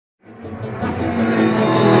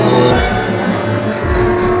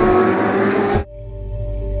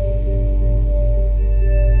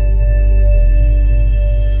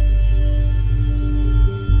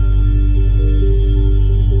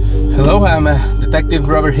Detective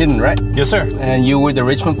Robert Hidden, right? Yes, sir. And you were the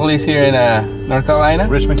Richmond Police here in North Carolina?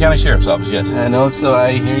 Richmond County Sheriff's Office, yes. And also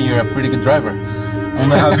I hear you're a pretty good driver. I don't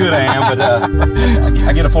know how good I am, but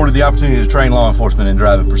I get afforded the opportunity to train law enforcement in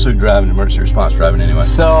driving, pursuit driving, emergency response driving anyway.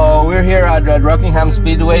 So we're here at Rockingham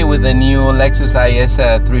Speedway with the new Lexus IS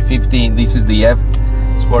 350. This is the F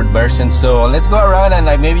Sport version. So let's go around and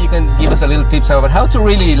maybe you can give us a little tips about how to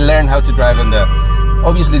really learn how to drive on the...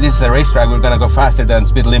 Obviously this is a racetrack, we're gonna go faster than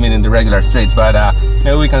speed limit in the regular streets, but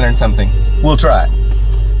maybe we can learn something. We'll try it.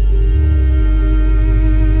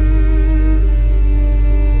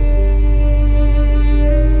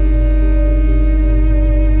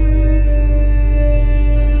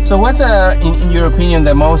 So what's, in your opinion,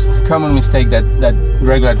 the most common mistake that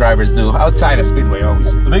regular drivers do, outside of speedway,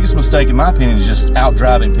 obviously? The biggest mistake, in my opinion, is just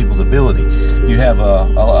out-driving people's ability. You have a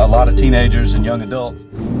lot of teenagers and young adults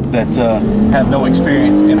that have no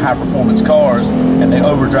experience in high-performance cars, and they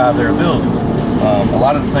overdrive their abilities. A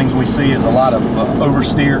lot of the things we see is a lot of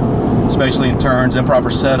oversteer, especially in turns, improper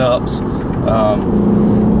setups.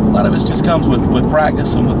 A lot of it just comes with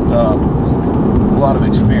practice and with a lot of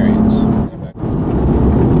experience.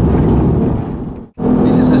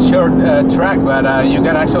 Short track, but you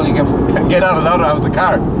can actually get out a lot out of the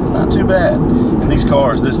car. Not too bad. And these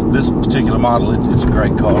cars, this particular model, it's a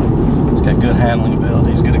great car. It's got good handling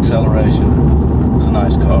abilities, good acceleration. It's a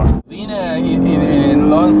nice car. Being in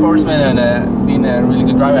law enforcement and being a really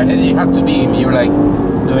good driver, you have to be. You're like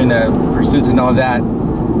doing pursuits and all that.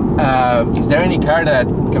 Is there any car that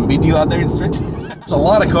can beat you out there in the street? There's a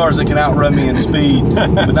lot of cars that can outrun me in speed,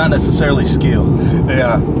 but not necessarily skill.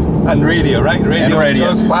 Yeah. And radio, right? Radio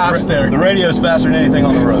goes faster. The radio's faster than anything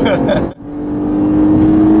on the road.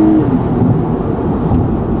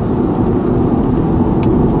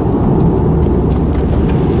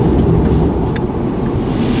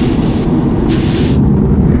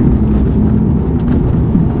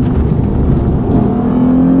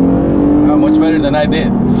 How much better than I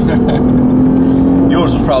did?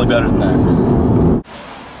 Yours was probably better than that.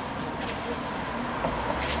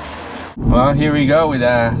 Well, here we go with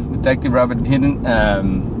Detective Robert Hidden.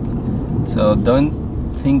 So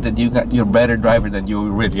don't think that you're a better driver than you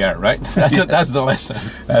really are, right? That's the lesson.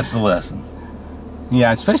 That's the lesson.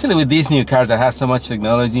 Yeah, especially with these new cars that have so much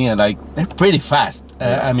technology and they're pretty fast.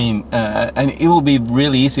 I mean, and it will be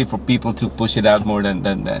really easy for people to push it out more than.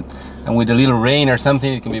 And with a little rain or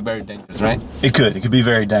something, it can be very dangerous, right? It could be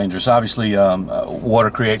very dangerous. Obviously, water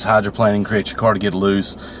creates hydroplaning, creates your car to get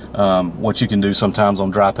loose. What you can do sometimes on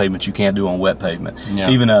dry pavement, you can't do on wet pavement. Yeah.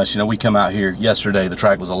 Even us, we come out here yesterday, the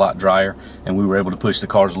track was a lot drier, and we were able to push the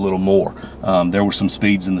cars a little more. There were some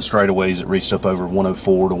speeds in the straightaways that reached up over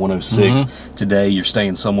 104 to 106. Mm-hmm. Today, you're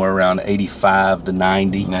staying somewhere around 85 to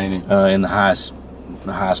 90. In the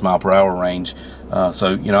highest mile per hour range.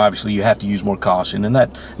 So, obviously you have to use more caution, and that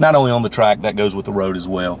not only on the track, that goes with the road as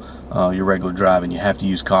well. Your regular driving, you have to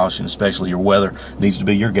use caution, especially your weather needs to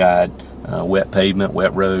be your guide. Wet pavement,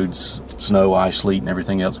 wet roads, snow, ice, sleet, and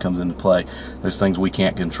everything else comes into play. There's things we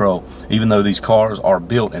can't control. Even though these cars are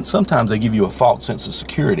built, and sometimes they give you a false sense of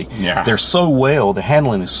security. Yeah. They're so well, the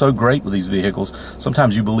handling is so great with these vehicles,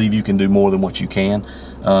 sometimes you believe you can do more than what you can.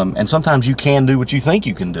 And sometimes you can do what you think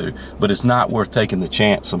you can do, but it's not worth taking the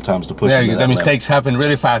chance sometimes to push. Yeah, because the mistakes happen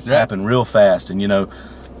really fast, right? Happen real fast, and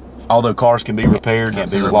although cars can be repaired, can't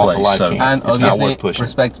be loss of life, so and it's not worth pushing.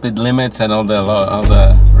 Respect speed limits and all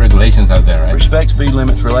the regulations out there, right? Respect speed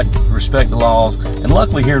limits, respect the laws, and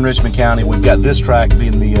luckily here in Richmond County, we've got this track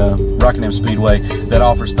being the Rockingham Speedway that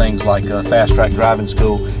offers things like fast track driving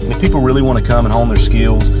school. And if people really want to come and hone their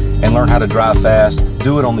skills and learn how to drive fast,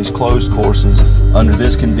 do it on these closed courses under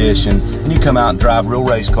this condition, and you come out and drive real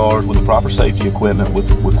race cars with the proper safety equipment,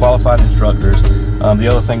 with qualified instructors. The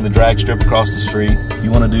other thing, the drag strip across the street,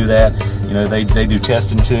 you want to do that. They do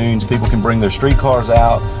test and tunes. People can bring their street cars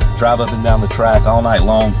out, drive up and down the track all night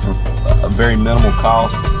long for a very minimal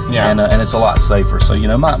cost. Yeah. And it's a lot safer. So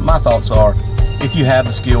my thoughts are, if you have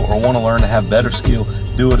the skill or want to learn to have better skill,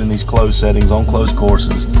 do it in these closed settings on closed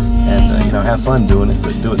courses, and have fun doing it,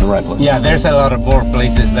 but do it in the right place. Yeah, there's a lot of more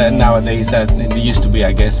places that nowadays that there used to be,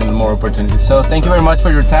 I guess, and more opportunities. So thank you very much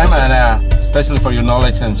for your time, and especially for your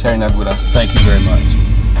knowledge and sharing that with us. Thank you very much.